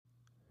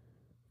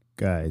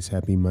Guys,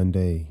 happy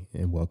Monday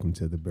and welcome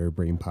to the Bird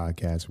Brain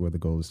Podcast, where the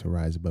goal is to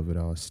rise above it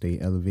all, stay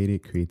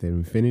elevated, create that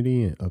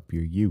infinity, and up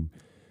your you.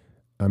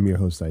 I'm your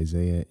host,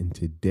 Isaiah, and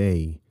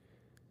today,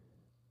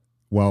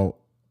 I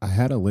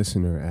had a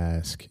listener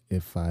ask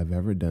if I've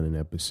ever done an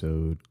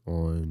episode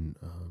on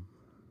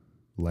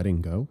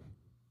letting go,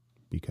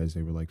 because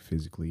they were like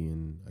physically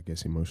and I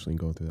guess emotionally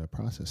going through that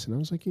process. And I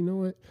was like, you know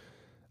what?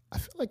 I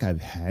feel like I've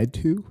had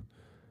to,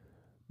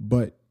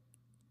 but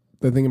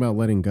the thing about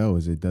letting go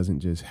is it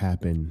doesn't just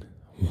happen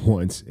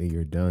once and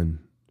you're done.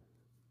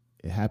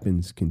 It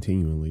happens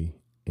continually.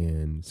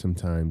 And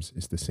sometimes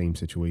it's the same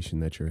situation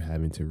that you're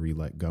having to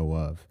re-let go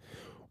of,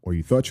 or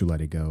you thought you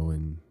let it go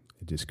and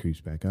it just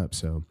creeps back up.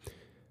 So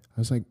I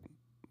was like,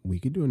 we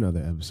could do another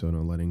episode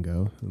on letting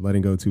go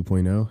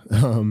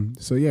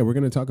 2.0. So yeah, we're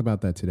going to talk about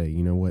that today.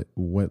 You know,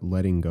 what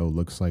letting go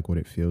looks like, what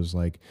it feels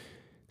like,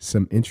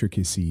 some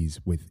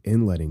intricacies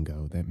within letting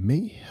go that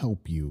may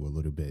help you a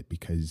little bit,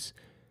 because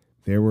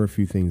there were a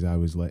few things I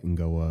was letting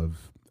go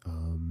of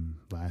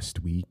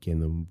last week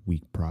and the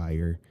week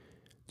prior.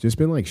 Just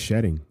been like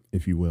shedding,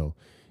 if you will.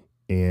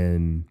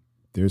 And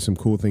there's some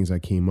cool things I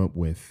came up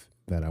with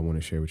that I want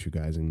to share with you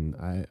guys. And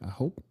I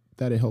hope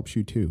that it helps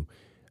you too.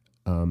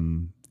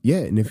 And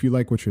if you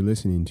like what you're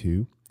listening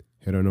to,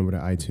 head on over to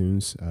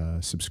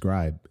iTunes,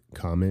 subscribe,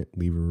 comment,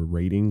 leave a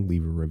rating,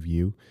 leave a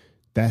review.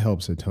 That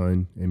helps a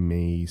ton. It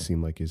may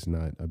seem like it's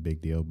not a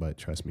big deal, but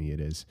trust me,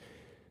 it is.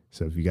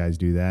 So if you guys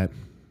do that,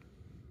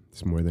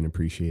 it's more than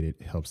appreciated.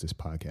 It helps this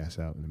podcast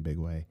out in a big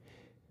way.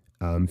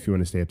 If you want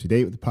to stay up to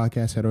date with the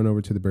podcast, head on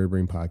over to the Bird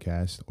Brain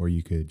Podcast, or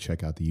you could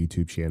check out the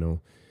YouTube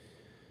channel.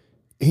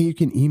 And you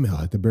can email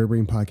at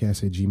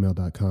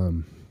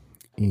thebirdbrainpodcast@gmail.com.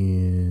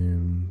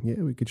 And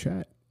yeah, we could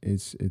chat.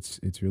 It's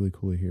really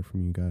cool to hear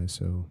from you guys.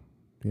 So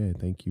yeah,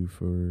 thank you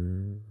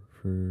for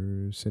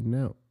sending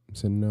out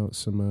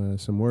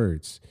some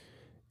words.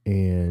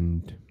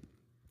 And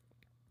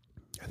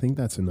I think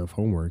that's enough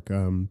homework.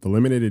 The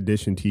limited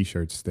edition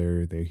t-shirts,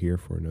 they're here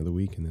for another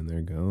week and then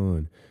they're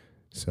gone.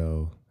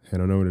 So head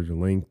on over to the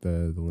link.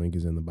 The link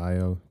is in the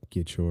bio.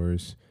 Get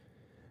yours.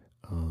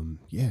 I'm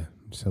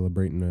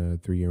celebrating a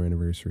 3-year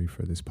anniversary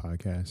for this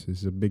podcast. This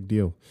is a big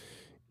deal.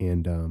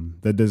 And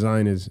the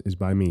design is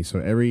by me. So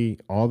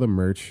all the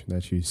merch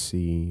that you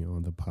see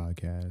on the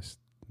podcast,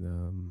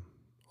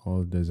 all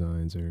the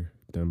designs are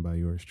done by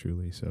yours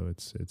truly. So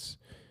it's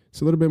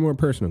a little bit more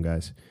personal,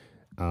 guys.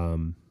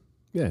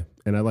 Yeah,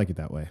 and I like it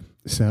that way.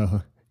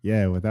 So,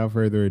 yeah, without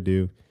further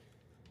ado,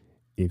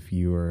 if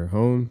you are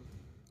home,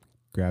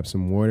 grab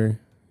some water,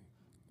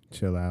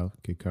 chill out,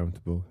 get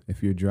comfortable.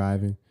 If you're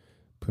driving,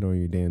 put on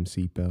your damn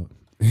seatbelt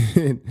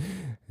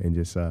and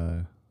just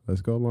let's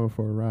go along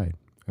for a ride.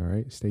 All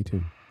right, stay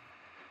tuned.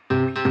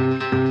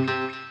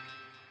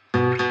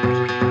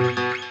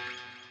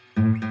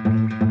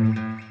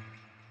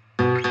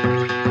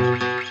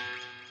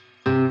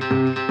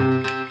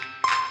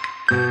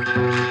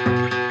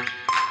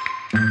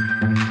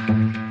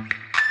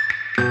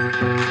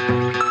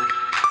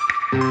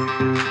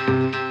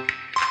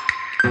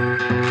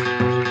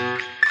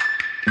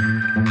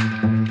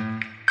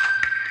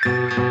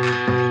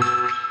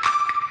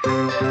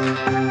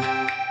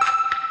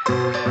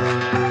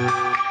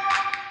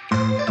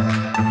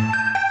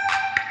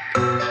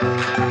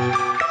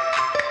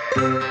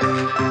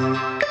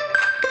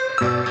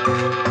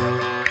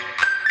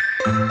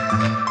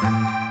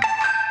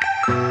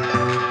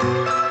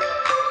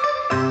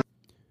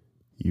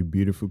 You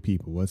beautiful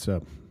people, what's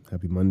up?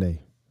 Happy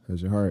Monday.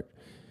 How's your heart?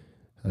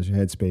 How's your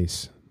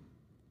headspace?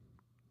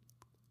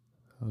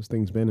 How's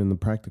things been in the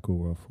practical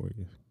world for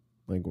you?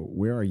 Like,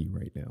 where are you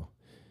right now?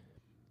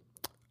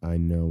 I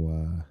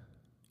know,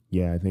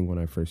 I think when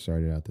I first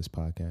started out this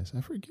podcast,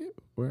 I forget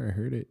where I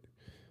heard it,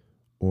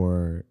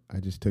 or I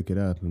just took it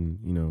up. And,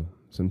 you know,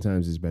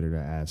 sometimes it's better to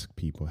ask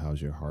people,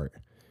 how's your heart?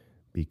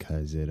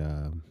 Because it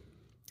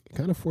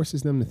kind of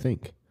forces them to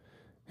think.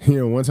 You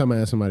know, one time I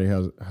asked somebody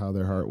how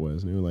their heart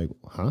was, and they were like,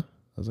 huh?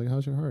 I was like,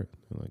 how's your heart?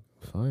 They're like,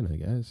 fine, I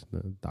guess.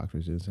 The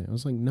doctors didn't say. I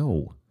was like,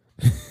 no.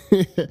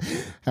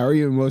 How are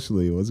you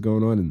emotionally? What's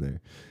going on in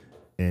there?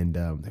 And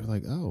they were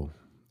like, oh.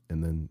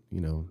 And then, you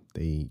know,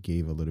 they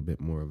gave a little bit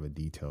more of a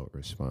detailed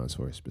response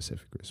or a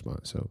specific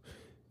response. So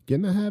get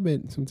in the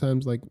habit.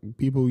 Sometimes, like,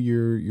 people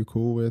you're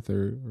cool with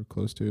or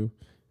close to,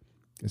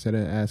 instead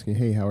of asking,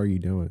 hey, how are you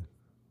doing?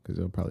 Because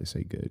they'll probably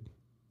say good.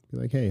 Be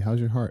like, hey, how's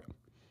your heart?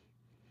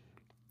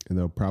 And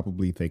they'll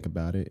probably think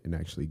about it and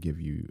actually give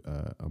you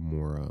a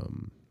more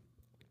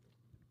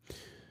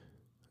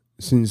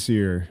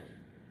sincere,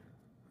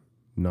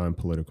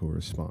 non-political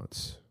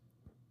response,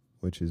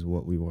 which is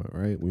what we want,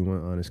 right? We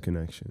want honest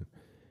connection.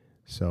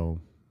 So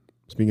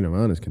speaking of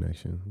honest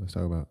connection, let's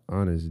talk about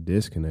honest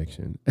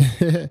disconnection.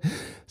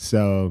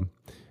 So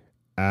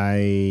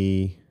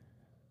I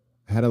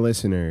had a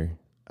listener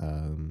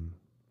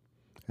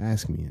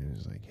ask me, and it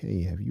was like,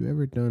 hey, have you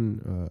ever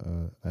done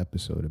an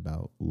episode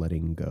about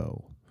letting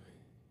go?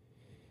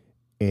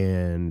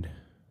 And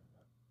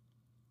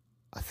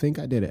I think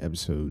I did an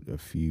episode a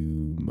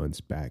few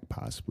months back,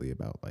 possibly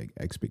about like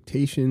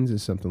expectations or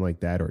something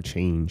like that, or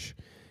change.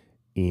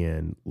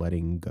 and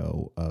letting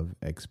go of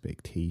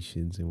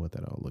expectations and what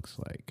that all looks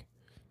like.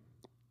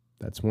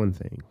 That's one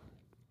thing.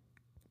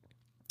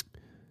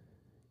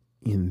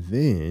 And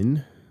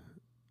then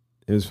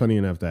it was funny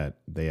enough that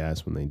they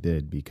asked when they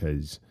did,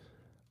 because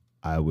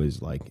I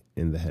was like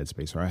in the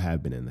headspace, or I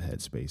have been in the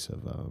headspace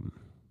of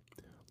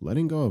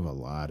letting go of a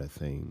lot of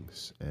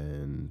things,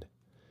 and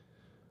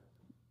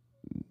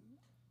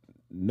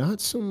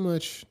not so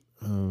much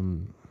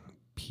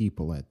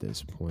people at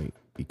this point,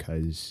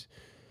 because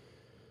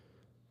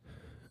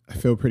I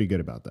feel pretty good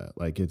about that.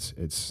 Like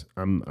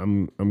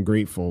I'm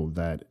grateful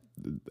that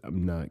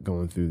I'm not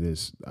going through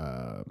this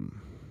kind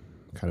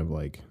of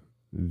like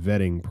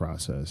vetting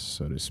process,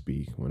 so to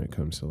speak, when it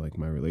comes to like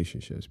my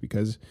relationships,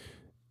 because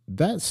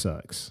that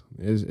sucks.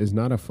 Is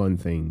not a fun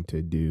thing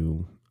to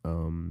do.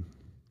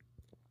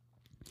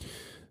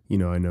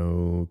 I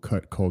know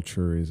cut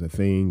culture is a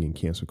thing and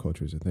cancel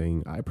culture is a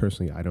thing. I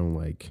personally, I don't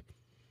like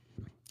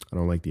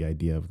the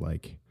idea of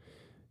like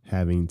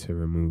having to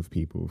remove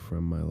people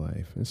from my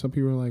life. And some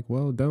people are like,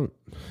 well, don't.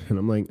 And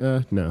I'm like,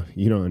 no,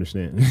 you don't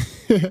understand.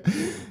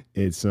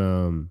 It's,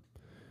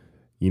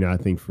 I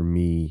think for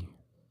me,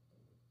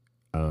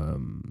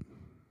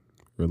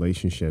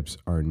 relationships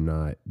are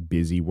not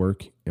busy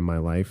work in my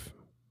life.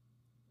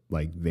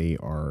 Like, they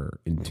are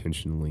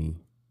intentionally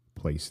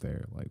placed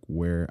there. Like,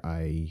 where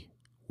I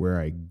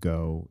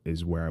go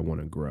is where I want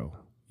to grow.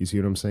 You see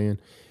what I'm saying?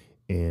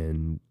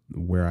 And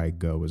where I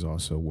go is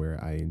also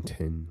where I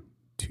intend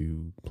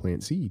to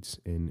plant seeds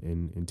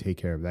and take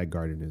care of that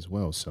garden as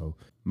well. So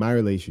my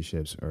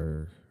relationships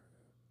are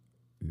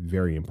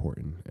very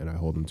important, and I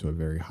hold them to a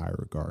very high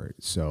regard.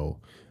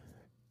 So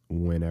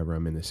whenever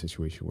I'm in a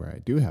situation where I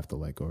do have to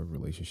let go of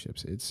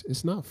relationships,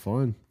 it's not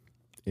fun.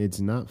 It's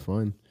not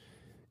fun.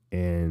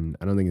 And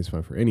I don't think it's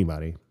fun for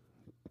anybody.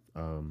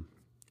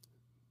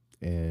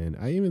 And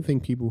I even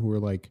think people who are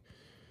like,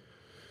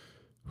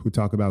 who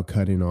talk about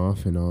cutting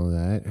off and all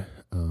that,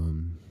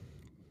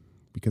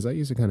 because I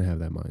used to kind of have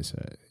that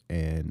mindset,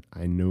 and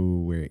I knew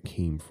where it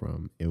came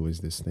from. It was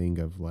this thing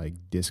of like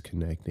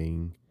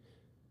disconnecting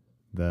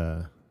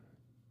the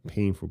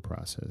painful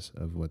process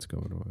of what's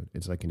going on.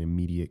 It's like an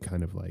immediate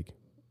kind of like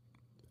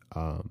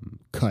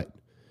cut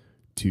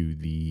to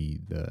the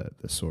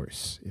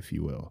source, if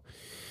you will.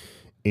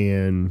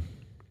 And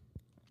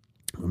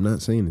I'm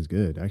not saying it's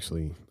good.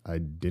 Actually, I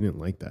didn't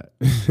like that.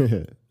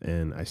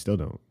 And I still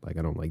don't. Like,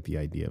 I don't like the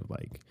idea of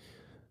like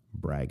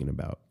bragging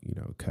about,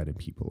 cutting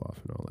people off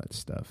and all that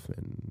stuff.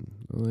 And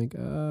I'm like,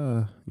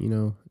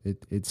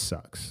 it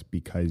sucks,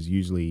 because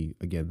usually,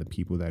 again, the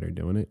people that are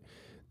doing it,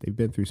 they've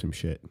been through some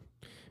shit.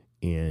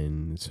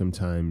 And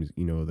sometimes,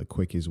 the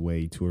quickest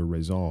way to a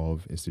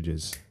resolve is to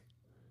just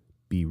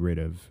be rid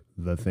of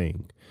the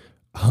thing.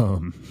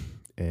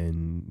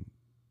 And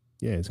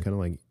yeah, it's kind of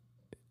like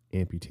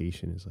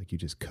amputation is like you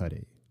just cut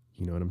it.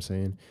 You know what I'm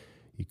saying?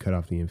 You cut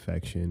off the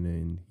infection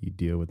and you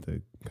deal with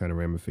the kind of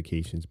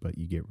ramifications, but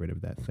you get rid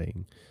of that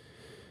thing.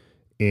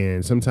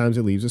 And sometimes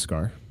it leaves a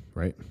scar,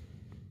 right?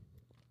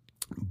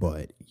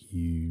 But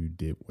you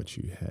did what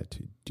you had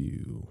to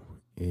do.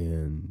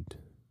 And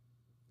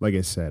like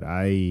I said,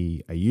 I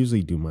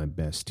usually do my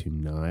best to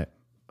not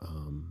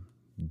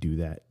do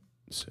that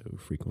so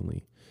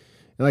frequently.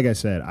 And like I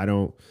said, I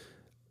don't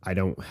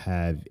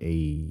have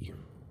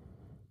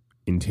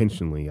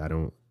intentionally,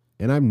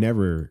 and I've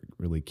never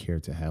really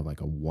cared to have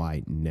like a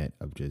wide net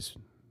of just,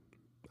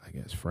 I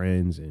guess,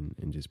 friends and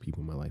just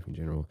people in my life in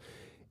general.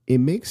 It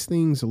makes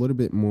things a little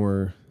bit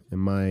more, in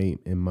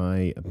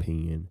my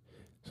opinion,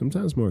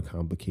 sometimes more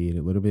complicated,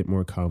 a little bit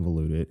more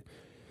convoluted.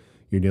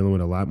 You're dealing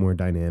with a lot more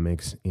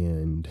dynamics,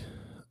 and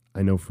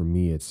I know for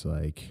me, it's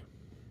like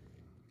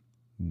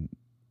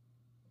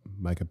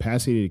my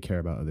capacity to care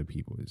about other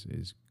people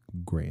is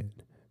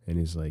grand, and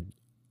it's like,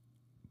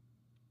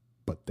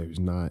 but there's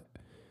not,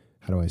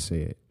 how do I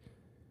say it?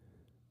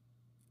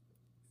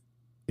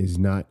 Is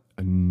not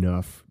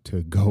enough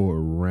to go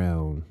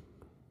around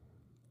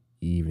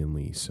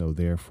evenly. So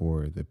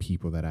therefore, the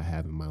people that I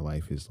have in my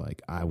life is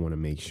like, I want to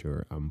make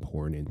sure I'm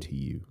pouring into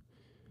you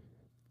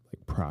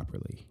like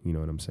properly. You know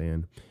what I'm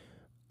saying?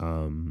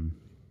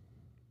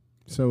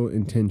 So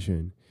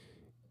intention.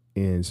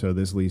 And so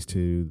this leads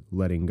to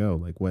letting go.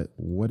 Like,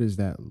 what does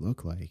that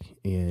look like?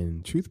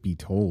 And truth be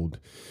told,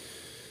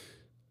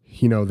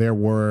 there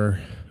were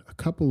a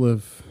couple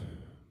of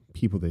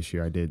people this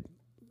year I did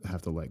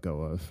have to let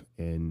go of,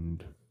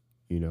 and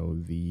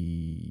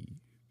the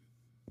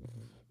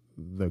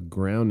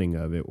grounding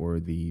of it, or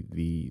the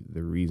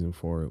reason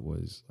for it,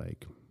 was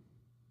like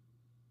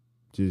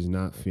just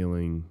not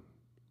feeling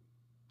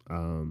I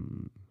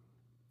don't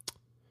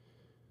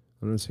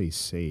want to say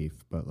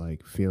safe, but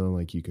like feeling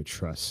like you could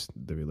trust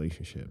the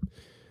relationship.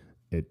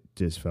 It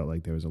just felt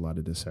like there was a lot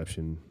of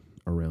deception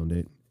around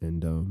it.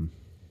 And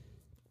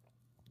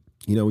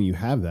when you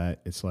have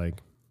that, it's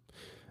like,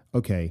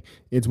 okay,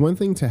 it's one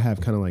thing to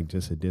have kind of like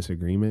just a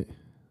disagreement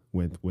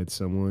with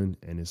someone,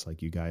 and it's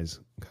like you guys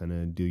kind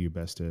of do your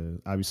best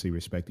to obviously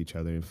respect each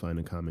other and find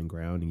a common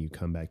ground, and you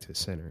come back to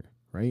center,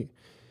 right?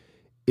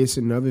 it's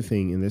another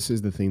thing, and this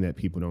is the thing that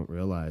people don't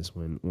realize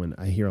when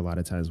I hear a lot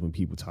of times when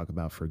people talk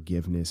about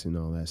forgiveness and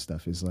all that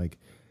stuff, is like,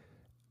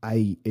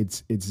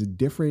 it's a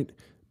different.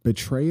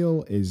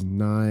 Betrayal is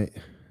not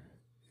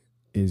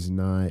a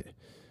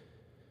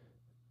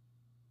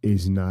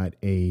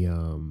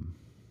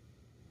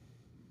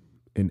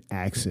an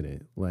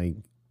accident. Like,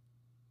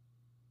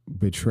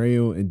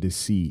 betrayal and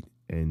deceit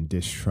and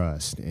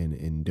distrust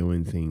and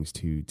doing things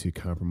to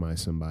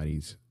compromise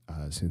somebody's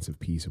sense of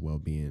peace and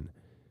well-being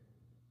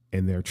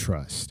and their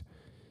trust.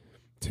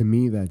 To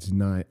me, that's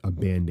not a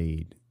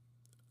Band-Aid.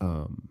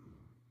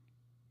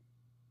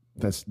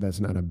 That's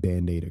not a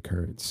Band-Aid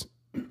occurrence.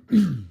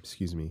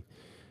 Excuse me.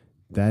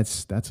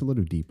 That's a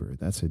little deeper.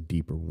 That's a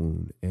deeper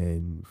wound.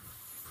 And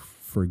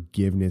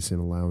forgiveness and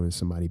allowing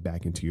somebody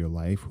back into your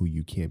life who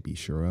you can't be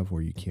sure of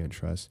or you can't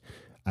trust,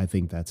 I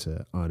think that's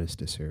an honest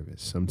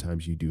disservice.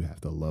 Sometimes you do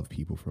have to love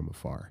people from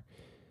afar.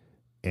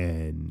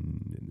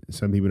 And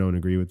some people don't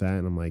agree with that.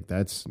 And I'm like,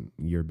 that's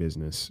your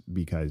business,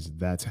 because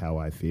that's how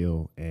I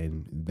feel.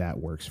 And that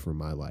works for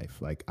my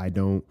life. Like,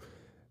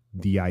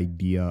 the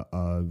idea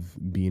of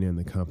being in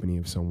the company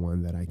of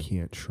someone that I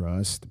can't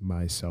trust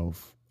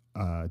myself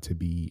to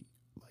be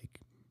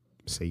like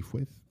safe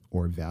with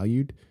or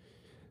valued,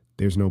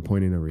 there's no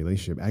point in a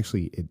relationship.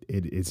 Actually,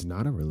 it's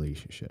not a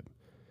relationship.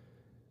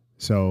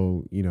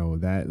 So,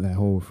 that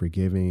whole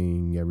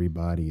forgiving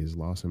everybody is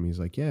lost on me. He's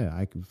like, yeah,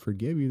 I can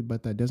forgive you,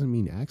 but that doesn't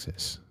mean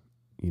access.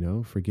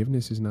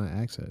 Forgiveness is not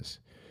access.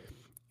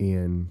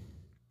 And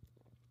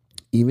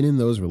even in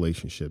those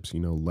relationships,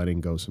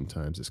 letting go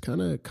sometimes it's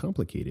kind of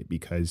complicated,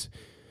 because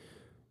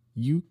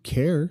you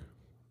care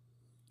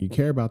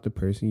about the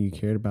person, you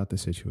cared about the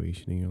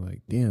situation, and you're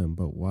like, damn,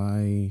 but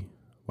why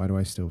do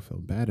I still feel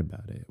bad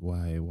about it?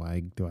 Why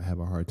do I have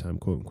a hard time,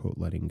 quote unquote,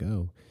 letting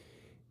go?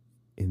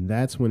 And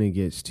that's when it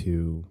gets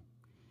to,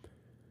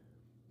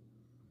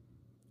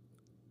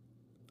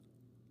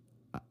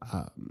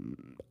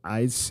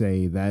 I'd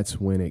say that's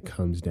when it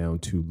comes down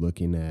to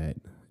looking at,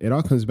 it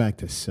all comes back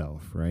to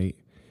self, right?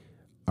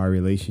 Our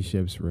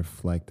relationships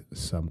reflect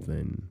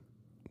something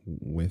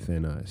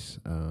within us,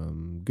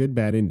 good,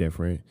 bad,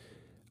 indifferent.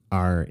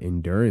 Our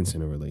endurance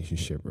in a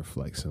relationship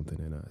reflects something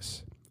in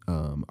us.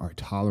 Our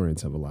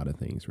tolerance of a lot of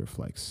things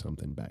reflects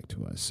something back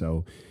to us.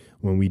 So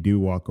when we do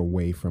walk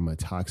away from a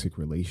toxic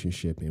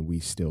relationship and we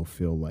still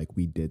feel like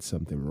we did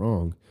something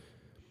wrong,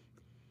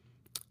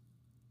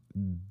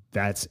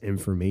 that's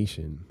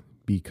information,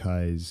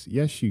 because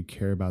yes, you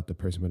care about the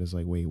person, but it's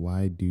like, wait,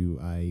 why do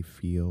I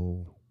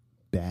feel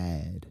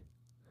bad?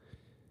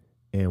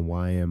 And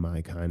why am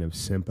I kind of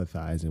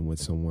sympathizing with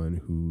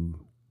someone who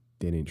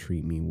didn't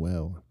treat me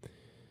well?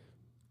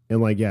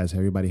 And like, yes,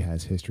 everybody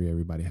has history,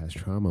 everybody has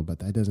trauma, but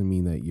that doesn't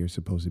mean that you're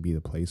supposed to be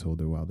the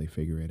placeholder while they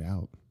figure it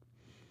out.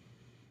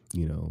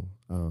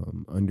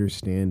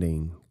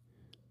 Understanding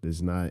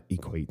does not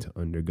equate to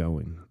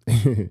undergoing.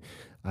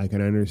 I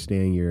can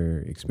understand your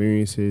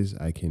experiences.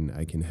 I can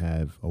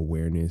have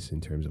awareness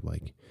in terms of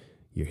like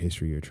your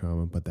history, your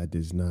trauma, but that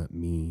does not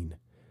mean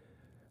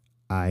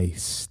I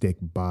stick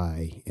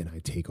by and I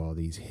take all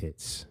these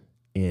hits.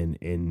 And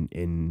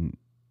in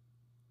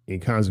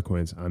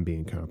consequence, I'm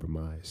being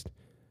compromised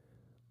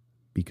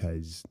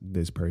because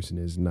this person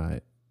is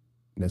not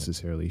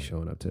necessarily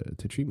showing up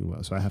to treat me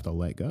well. So I have to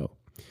let go.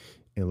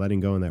 And letting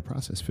go in that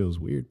process feels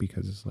weird,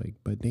 because it's like,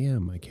 but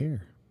damn, I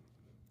care.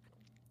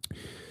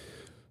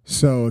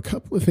 So a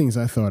couple of things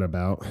I thought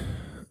about,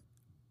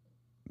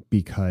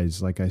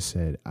 because like I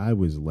said, I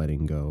was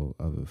letting go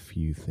of a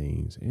few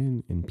things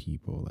in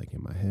people, like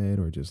in my head,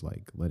 or just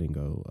like letting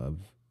go of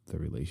the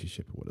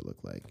relationship and what it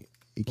looked like.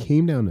 It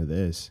came down to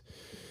this.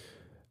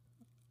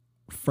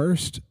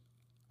 First,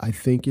 I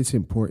think it's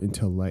important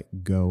to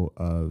let go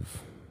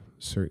of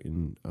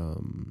certain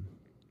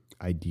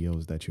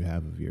ideals that you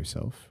have of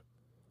yourself,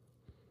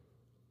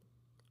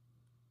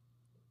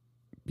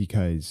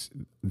 because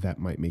that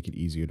might make it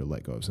easier to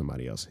let go of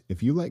somebody else.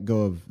 If you let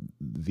go of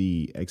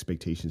the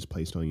expectations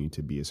placed on you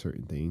to be a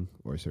certain thing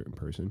or a certain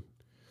person,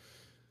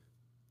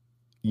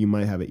 you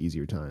might have an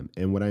easier time.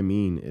 And what I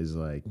mean is,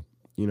 like,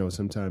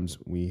 sometimes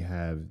we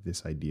have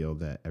this ideal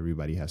that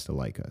everybody has to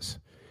like us.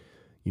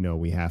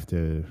 We have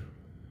to,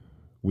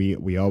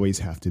 we always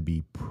have to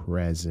be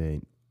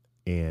present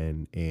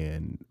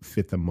and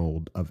fit the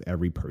mold of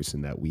every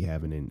person that we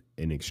have an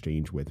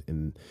exchange with.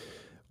 And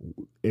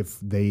if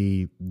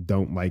they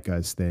don't like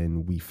us,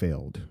 then we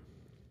failed.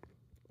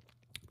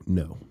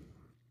 No.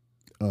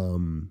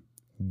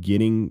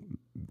 Getting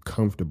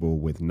comfortable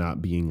with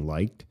not being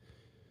liked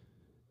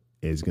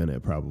is going to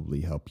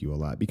probably help you a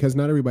lot, because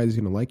not everybody's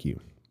going to like you.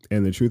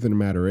 And the truth of the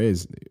matter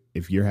is,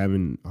 if you're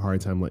having a hard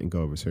time letting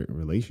go of a certain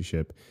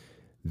relationship,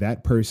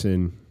 that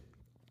person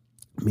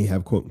may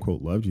have, quote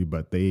unquote, loved you,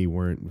 but they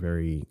weren't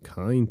very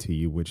kind to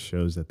you, which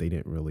shows that they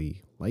didn't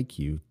really like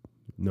you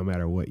no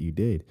matter what you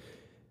did.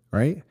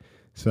 Right?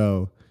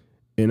 So,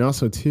 and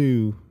also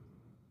too,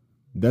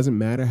 doesn't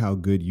matter how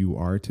good you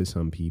are to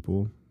some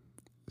people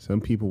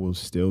will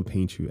still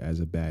paint you as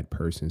a bad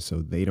person,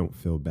 so they don't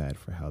feel bad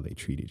for how they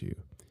treated you.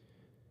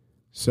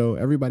 So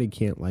everybody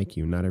can't like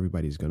you. Not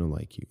everybody's going to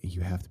like you.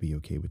 You have to be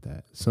okay with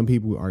that. Some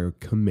people are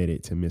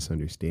committed to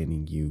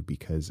misunderstanding you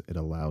because it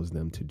allows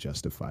them to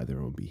justify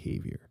their own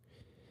behavior,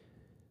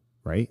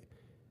 right?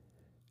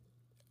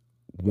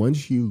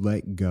 Once you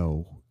let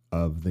go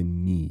of the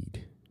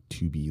need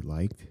to be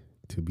liked,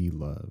 to be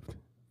loved,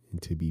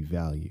 and to be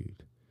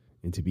valued,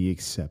 and to be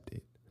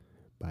accepted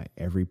by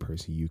every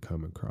person you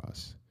come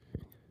across,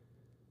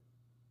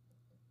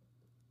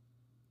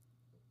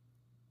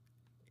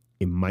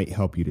 it might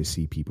help you to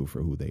see people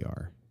for who they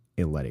are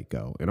and let it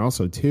go. And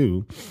also,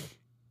 too,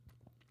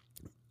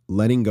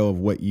 letting go of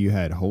what you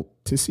had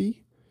hoped to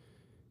see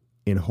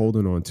and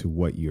holding on to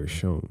what you're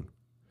shown.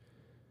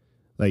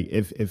 Like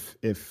if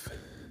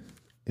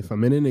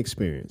I'm in an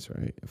experience,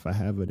 right? If I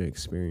have an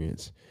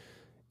experience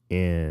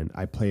and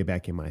I play it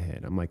back in my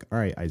head, I'm like, all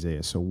right,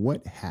 Isaiah, so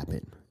what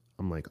happened?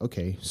 I'm like,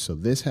 okay, so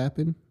this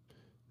happened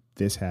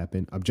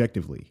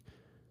objectively.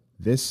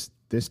 This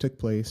took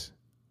place,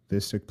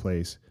 this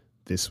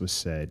was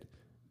said,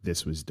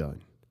 this was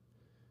done.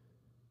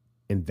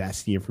 And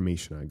that's the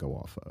information I go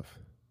off of.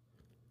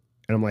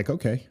 And I'm like,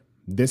 okay,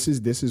 this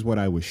is what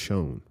I was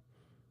shown.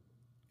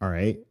 All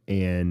right.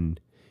 And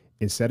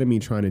instead of me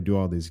trying to do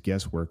all this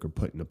guesswork or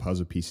putting the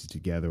puzzle pieces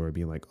together or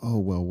being like, oh,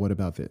 well, what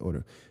about the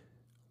order?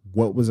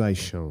 What was I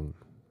shown?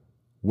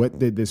 What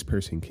did this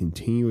person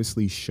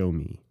continuously show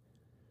me?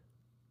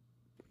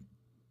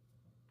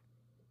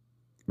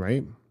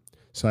 Right?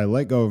 So I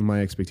let go of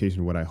my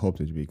expectation of what I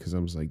hoped it to be because I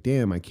was like,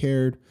 damn, I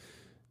cared.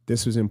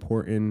 This was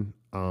important.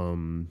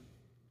 I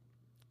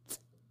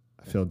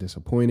feel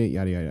disappointed,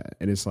 yada, yada.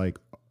 And it's like,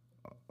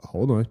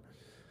 hold on.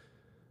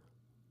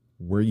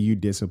 Were you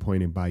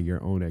disappointed by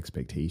your own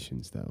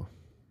expectations, though,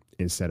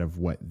 instead of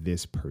what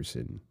this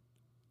person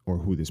or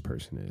who this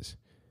person is?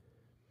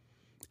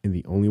 And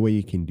the only way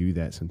you can do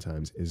that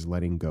sometimes is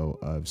letting go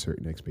of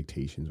certain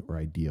expectations or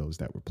ideals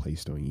that were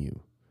placed on you.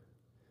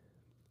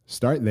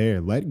 Start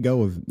there. Let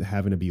go of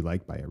having to be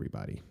liked by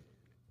everybody.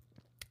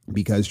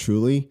 Because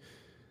truly,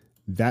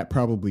 that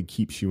probably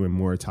keeps you in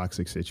more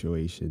toxic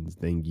situations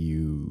than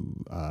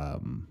you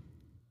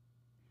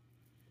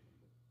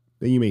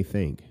may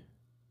think.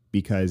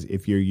 Because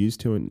if you're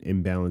used to an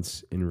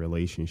imbalance in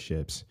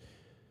relationships,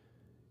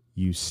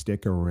 you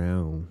stick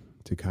around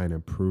to kind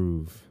of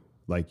prove,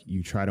 like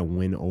you try to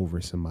win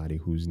over somebody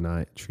who's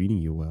not treating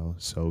you well.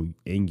 So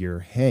in your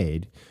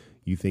head,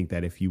 you think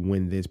that if you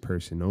win this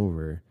person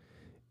over,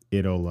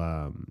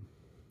 it'll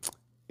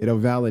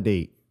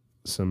validate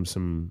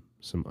some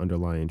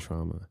underlying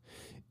trauma.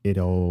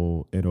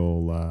 It'll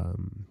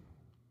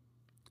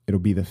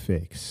be the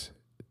fix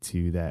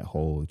to that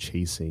whole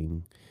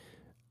chasing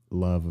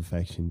love,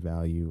 affection,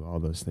 value, all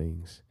those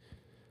things.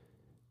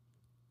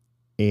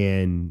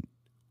 And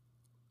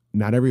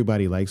not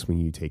everybody likes when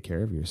you take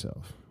care of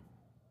yourself,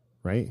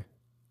 right?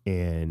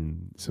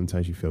 And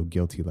sometimes you feel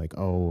guilty, like,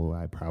 oh,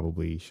 I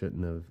probably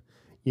shouldn't have,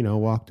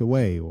 walked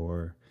away,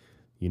 or,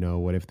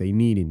 what if they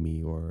needed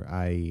me, or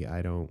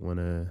I don't want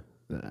to.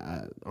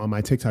 On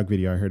my TikTok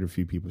video, I heard a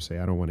few people say,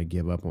 I don't like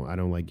giving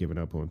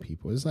up on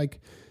people. It's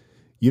like,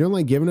 you don't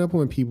like giving up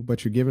on people,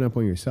 but you're giving up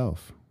on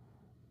yourself.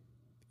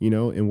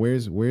 And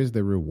where's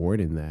the reward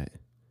in that?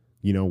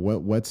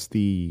 What's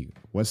the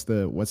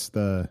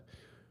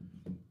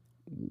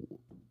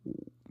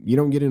you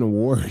don't get an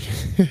award.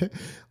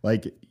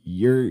 Like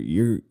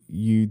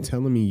you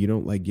telling me you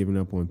don't like giving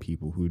up on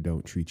people who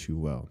don't treat you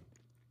well.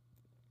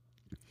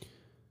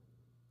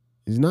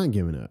 It's not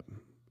giving up.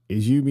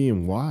 It's you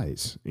being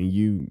wise and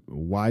you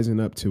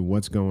wising up to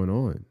what's going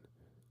on.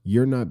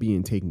 You're not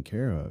being taken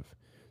care of.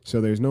 So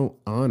there's no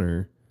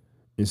honor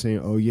in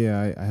saying, oh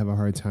yeah, I have a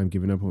hard time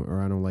giving up on,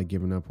 or I don't like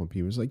giving up on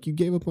people. It's like you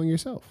gave up on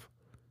yourself.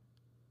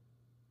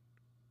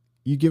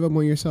 You give up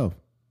on yourself.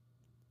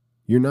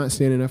 You're not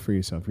standing up for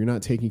yourself. You're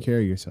not taking care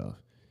of yourself.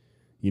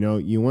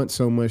 You want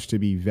so much to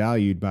be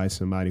valued by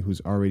somebody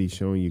who's already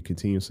showing you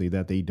continuously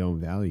that they don't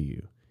value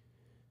you.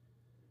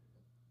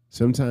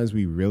 Sometimes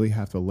we really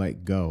have to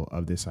let go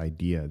of this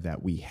idea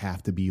that we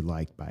have to be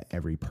liked by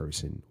every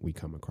person we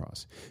come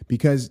across.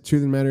 Because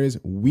truth of the matter is,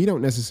 we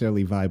don't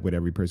necessarily vibe with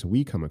every person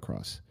we come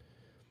across.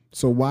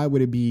 So why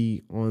would it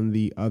be on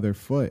the other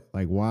foot?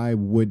 Like, why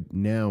would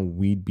now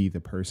we be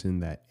the person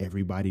that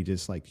everybody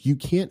dislikes? You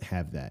can't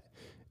have that.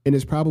 And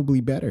it's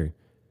probably better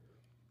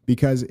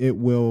because it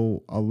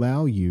will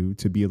allow you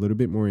to be a little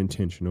bit more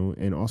intentional.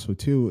 And also,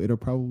 too, it'll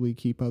probably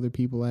keep other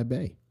people at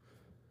bay.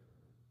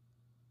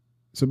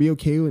 So be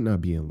okay with not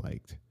being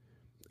liked.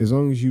 As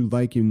long as you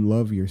like and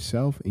love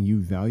yourself and you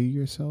value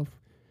yourself,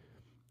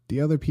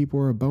 the other people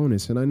are a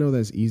bonus. And I know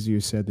that's easier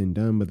said than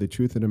done, but the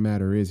truth of the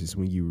matter is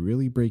when you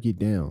really break it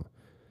down,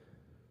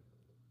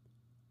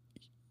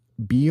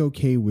 be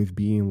okay with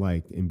being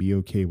liked and be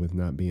okay with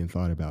not being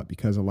thought about,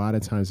 because a lot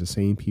of times the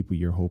same people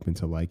you're hoping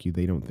to like you,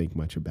 they don't think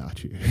much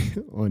about you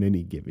on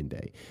any given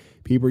day.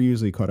 People are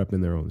usually caught up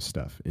in their own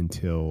stuff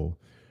until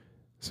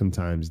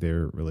sometimes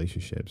their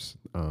relationships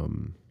are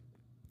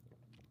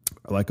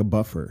like a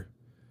buffer.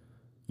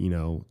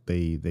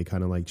 They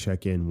kind of like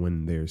check in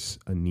when there's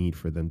a need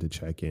for them to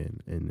check in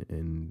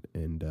and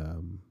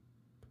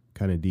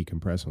kind of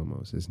decompress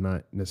almost. It's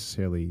not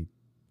necessarily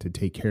to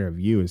take care of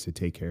you, it's to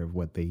take care of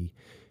what they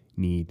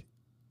need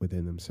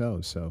within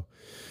themselves. So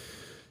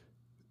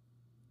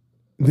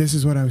this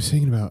is what I was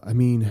thinking about. I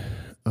mean,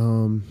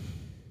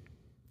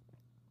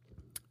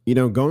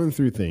 going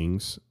through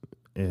things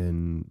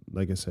and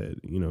like I said,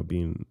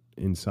 being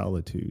in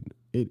solitude,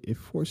 it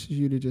forces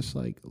you to just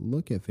like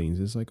look at things.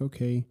 It's like,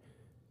 okay,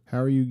 how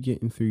are you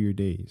getting through your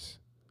days?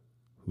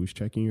 Who's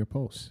checking your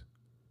pulse?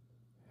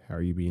 How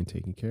are you being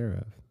taken care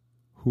of?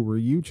 Who are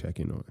you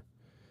checking on?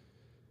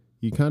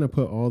 You kind of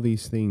put all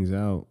these things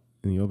out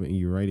in the open and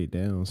you write it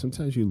down.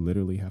 Sometimes you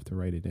literally have to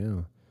write it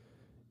down.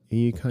 And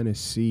you kind of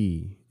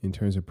see in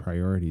terms of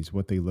priorities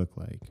what they look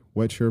like,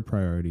 what your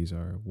priorities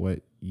are,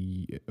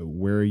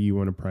 where you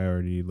on a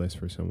priority list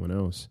for someone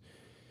else.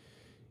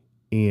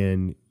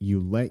 And you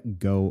let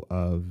go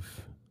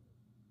of,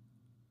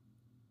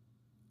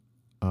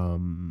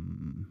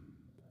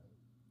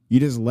 you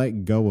just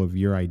let go of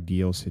your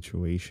ideal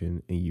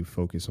situation and you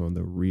focus on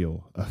the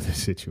real of the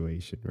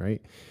situation,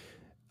 right?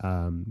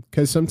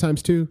 Because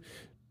sometimes too,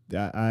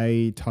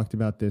 I talked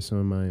about this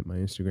on my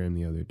Instagram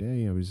the other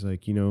day. I was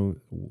like, a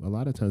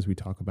lot of times we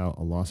talk about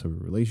a loss of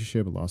a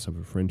relationship, a loss of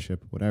a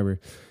friendship, whatever.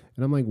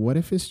 And I'm like, what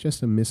if it's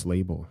just a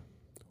mislabel?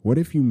 What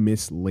if you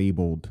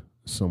mislabeled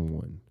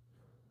someone?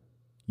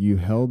 You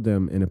held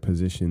them in a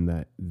position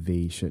that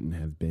they shouldn't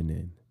have been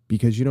in,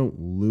 because you don't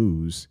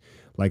lose.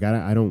 Like,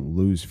 I don't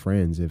lose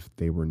friends if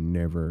they were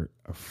never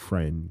a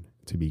friend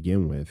to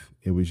begin with.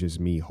 It was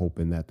just me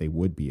hoping that they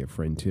would be a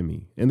friend to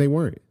me. And they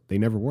weren't. They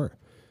never were.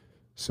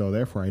 So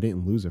therefore, I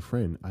didn't lose a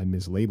friend. I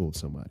mislabeled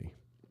somebody.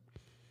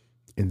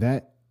 And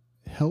that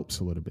helps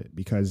a little bit,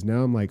 because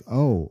now I'm like,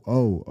 oh,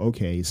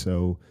 okay.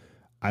 So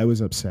I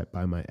was upset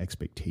by my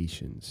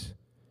expectations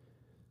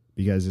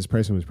because this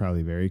person was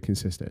probably very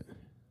consistent.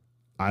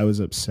 I was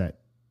upset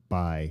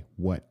by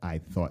what I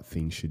thought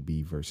things should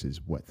be versus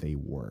what they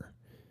were.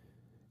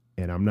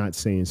 And I'm not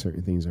saying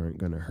certain things aren't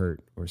going to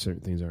hurt or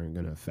certain things aren't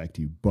going to affect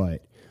you,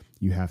 but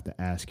you have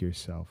to ask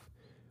yourself,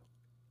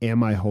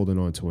 am I holding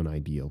on to an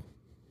ideal?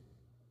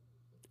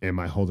 Am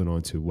I holding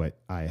on to what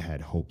I had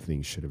hoped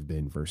things should have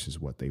been versus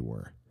what they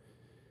were?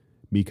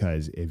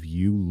 Because if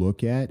you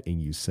look at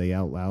and you say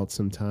out loud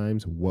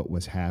sometimes what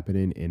was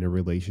happening in a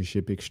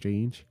relationship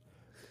exchange,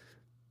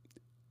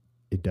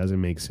 it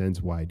doesn't make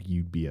sense why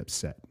you'd be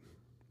upset,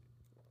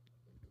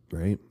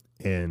 right?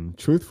 And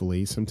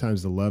truthfully,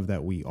 sometimes the love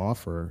that we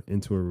offer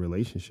into a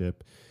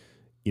relationship,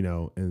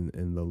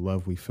 and the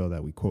love we feel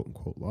that we quote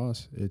unquote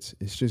lost, it's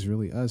just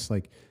really us.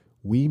 Like,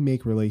 we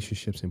make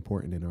relationships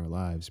important in our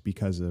lives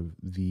because of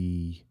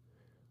the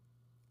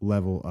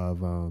level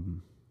of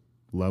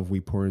love we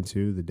pour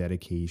into, the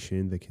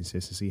dedication, the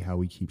consistency, how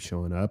we keep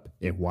showing up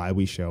and why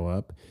we show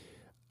up.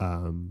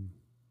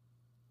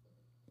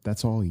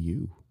 That's all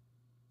you,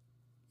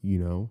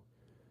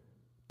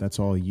 that's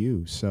all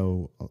you.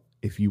 So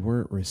if you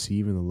weren't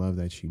receiving the love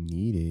that you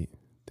needed,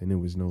 then it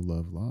was no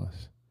love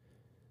lost,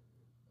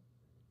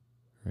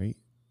 right?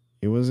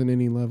 It wasn't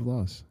any love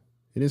lost.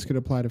 And this could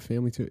apply to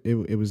family too.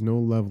 It was no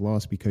love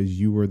lost because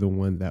you were the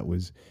one that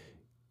was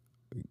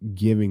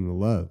giving the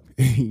love.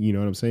 You know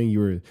what I'm saying? You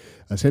were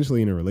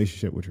essentially in a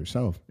relationship with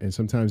yourself. And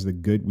sometimes the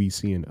good we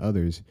see in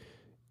others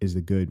is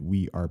the good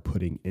we are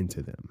putting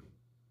into them.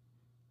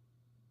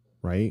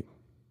 Right?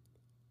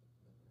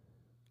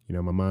 My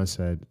mom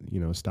said,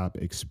 stop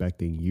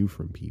expecting you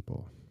from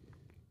people.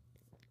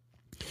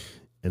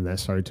 And that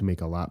started to make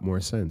a lot more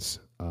sense.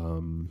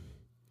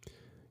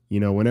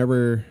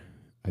 Whenever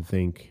I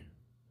think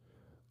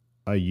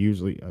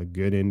usually a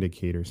good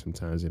indicator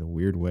sometimes in a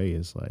weird way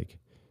is like,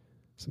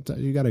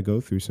 sometimes you got to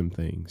go through some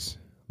things,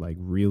 like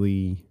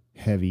really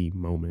heavy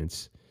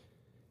moments.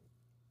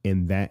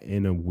 And that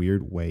in a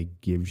weird way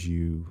gives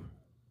you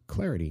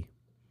clarity,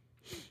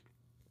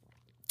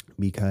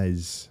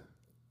 because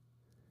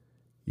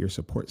your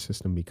support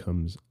system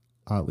becomes,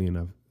 oddly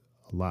enough,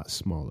 a lot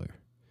smaller.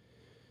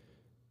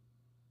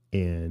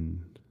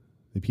 And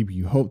the people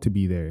you hope to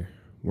be there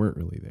weren't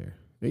really there.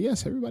 And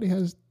yes, everybody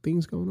has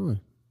things going on.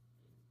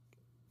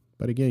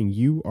 But again,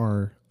 you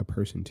are a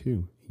person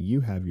too. You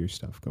have your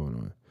stuff going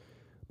on,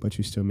 but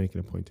you still make it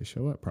a point to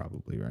show up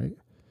probably, right?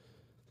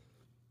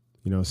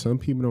 Some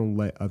people don't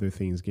let other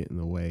things get in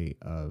the way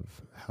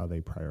of how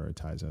they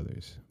prioritize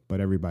others, but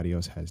everybody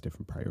else has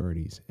different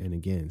priorities. And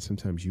again,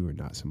 sometimes you are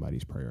not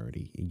somebody's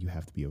priority and you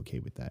have to be okay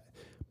with that.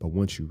 But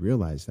once you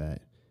realize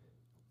that,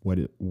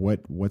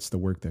 what's the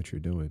work that you're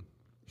doing?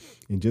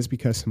 And just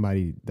because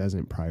somebody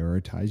doesn't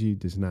prioritize you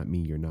does not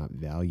mean you're not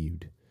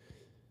valued.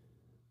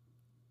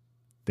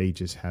 They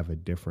just have a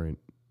different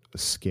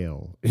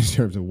scale in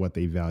terms of what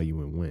they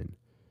value and when.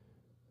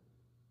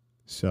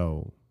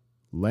 So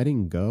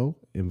letting go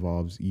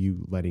involves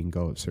you letting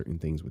go of certain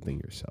things within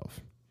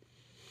yourself.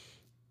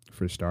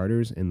 For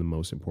starters, and the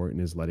most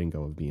important, is letting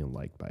go of being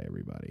liked by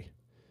everybody.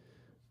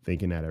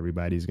 Thinking that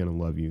everybody's going to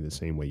love you the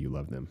same way you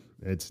love them.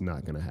 It's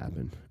not going to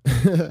happen.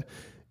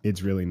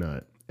 It's really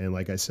not. And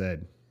like I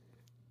said,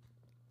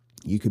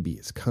 you could be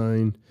as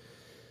kind,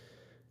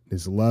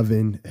 as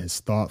loving, as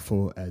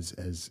thoughtful,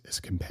 as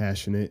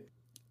compassionate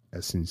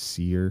as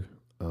sincere,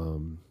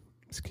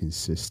 as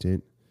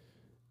consistent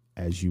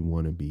as you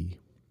want to be,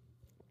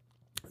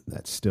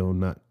 that's still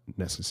not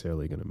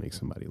necessarily going to make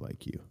somebody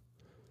like you.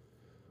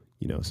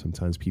 You know,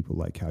 sometimes people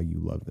like how you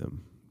love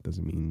them.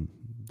 Doesn't mean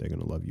they're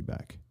going to love you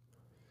back.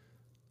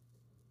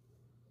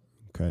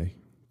 Okay?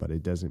 But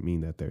it doesn't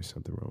mean that there's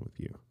something wrong with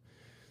you.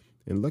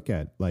 And look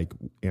at, like,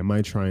 am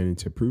I trying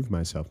to prove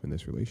myself in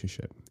this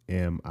relationship?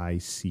 Am I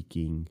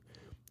seeking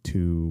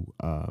to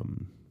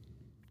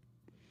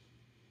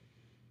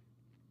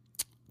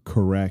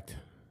correct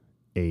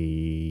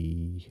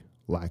a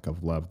lack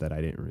of love that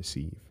I didn't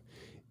receive?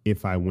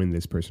 If I win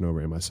this person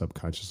over, am I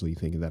subconsciously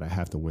thinking that I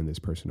have to win this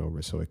person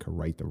over so it could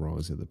right the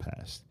wrongs of the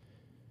past?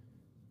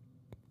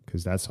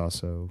 Because that's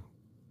also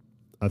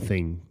a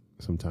thing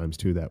sometimes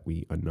too that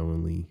we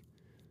unknowingly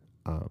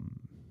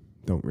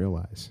don't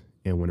realize.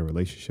 And when a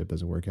relationship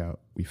doesn't work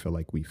out, we feel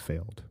like we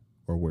failed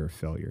or we're a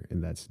failure,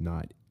 and that's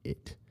not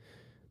it.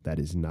 That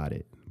is not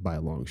it by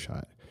a long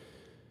shot.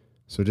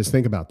 So just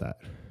think about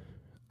that.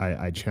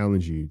 I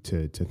challenge you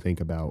to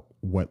think about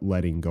what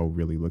letting go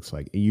really looks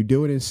like. And you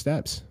do it in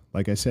steps.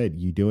 Like I said,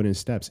 you do it in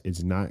steps.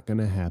 It's not going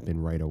to happen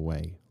right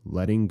away.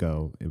 Letting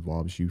go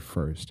involves you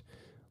first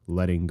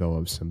letting go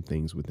of some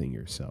things within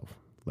yourself,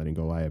 letting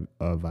go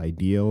of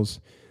ideals,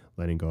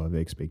 letting go of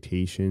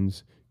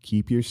expectations.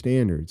 Keep your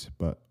standards,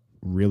 but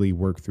really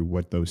work through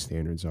what those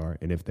standards are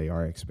and if they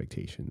are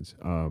expectations.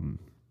 And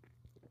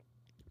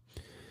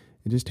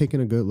just taking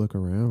a good look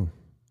around,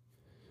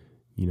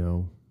 you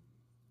know,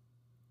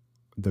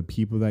 the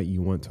people that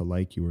you want to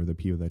like you or the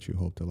people that you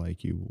hope to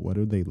like you, what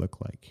do they look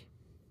like?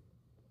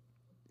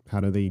 How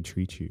do they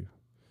treat you?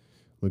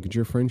 Look at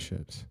your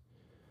friendships,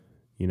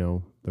 you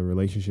know, the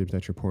relationships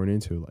that you're pouring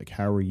into. Like,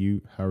 how are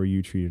you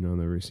treated on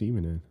the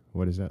receiving end?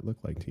 What does that look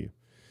like to you?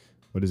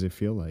 What does it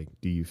feel like?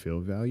 Do you feel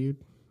valued?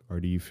 Or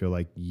do you feel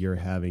like you're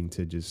having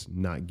to just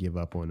not give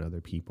up on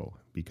other people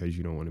because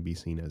you don't want to be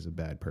seen as a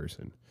bad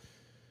person?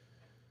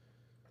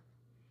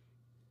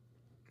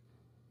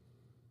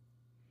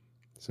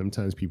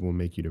 Sometimes people will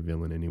make you the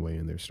villain anyway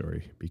in their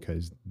story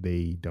because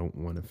they don't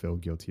want to feel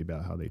guilty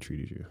about how they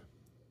treated you.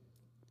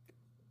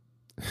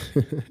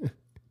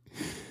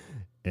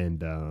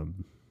 And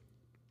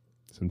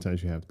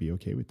sometimes you have to be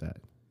okay with that.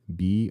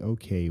 Be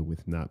okay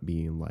with not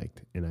being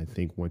liked. And I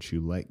think once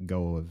you let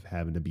go of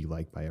having to be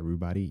liked by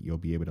everybody, you'll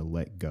be able to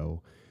let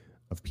go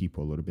of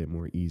people a little bit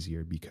more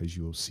easier because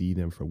you'll see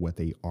them for what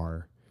they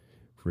are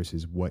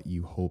versus what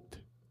you hoped,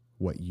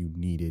 what you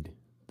needed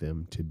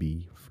them to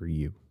be for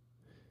you.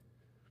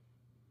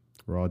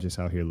 We're all just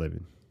out here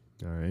living.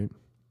 All right.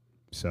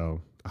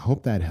 So I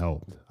hope that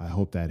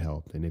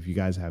helped. And if you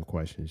guys have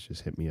questions,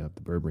 just hit me up,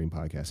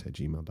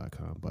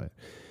 thebirdbrainpodcast@gmail.com. But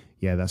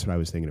yeah, that's what I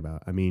was thinking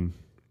about. I mean,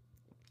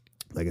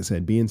 like I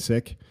said, being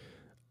sick,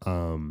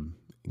 going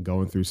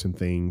through some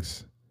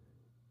things,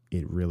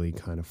 it really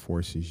kind of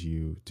forces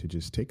you to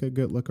just take a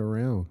good look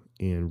around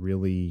and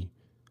really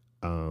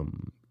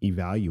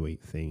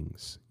evaluate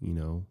things, you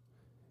know,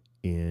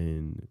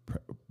 and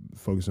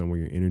focus on where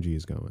your energy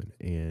is going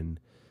and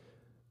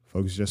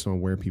focus just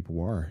on where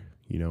people are,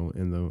 you know,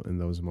 in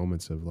those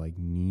moments of like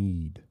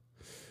need,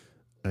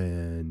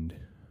 and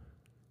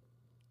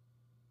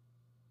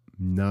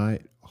not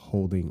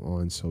holding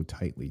on so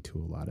tightly to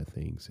a lot of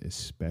things,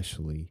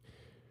 especially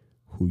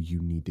who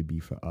you need to be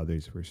for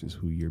others versus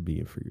who you're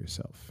being for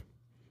yourself.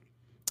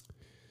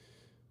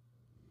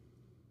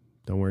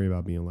 Don't worry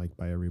about being liked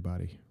by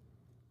everybody.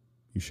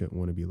 You shouldn't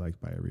want to be liked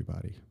by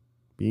everybody.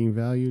 Being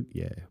valued,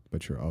 yeah,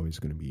 but you're always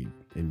going to be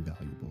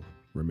invaluable.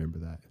 Remember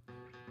that.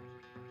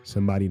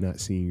 Somebody not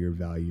seeing your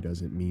value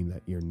doesn't mean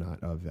that you're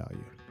not of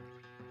value.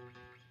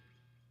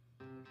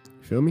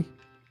 Feel me?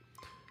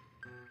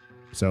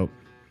 So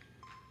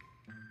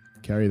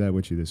carry that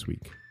with you this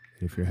week.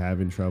 If you're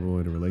having trouble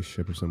in a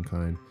relationship of some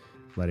kind,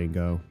 letting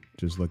go,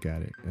 just look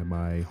at it. Am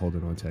I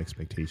holding on to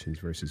expectations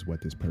versus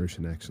what this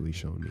person actually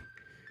shown me?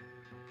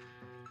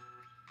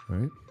 All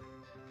right.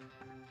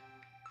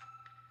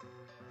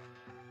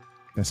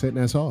 That's it, and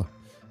that's all.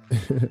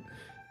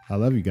 I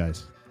love you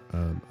guys.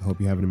 I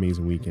hope you have an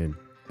amazing weekend.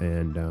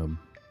 And I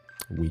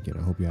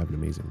hope you have an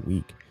amazing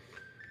week.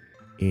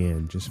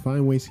 And just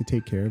find ways to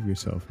take care of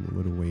yourself in the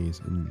little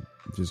ways and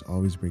just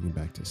always bring it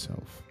back to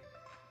self.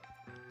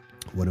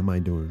 What am I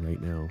doing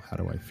right now? How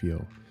do I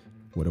feel?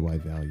 What do I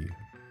value?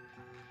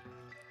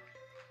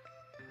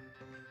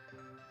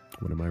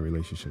 What do my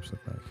relationships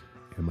look like?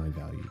 Am I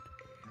valued?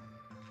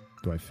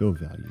 Do I feel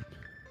valued?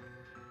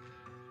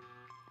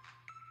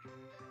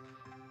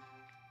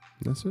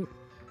 That's it.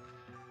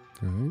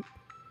 All right.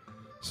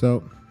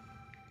 So,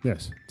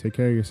 yes, take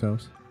care of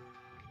yourselves.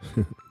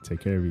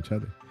 Take care of each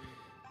other.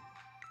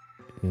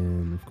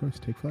 And, of course,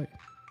 take flight.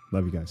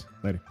 Love you guys.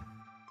 Later.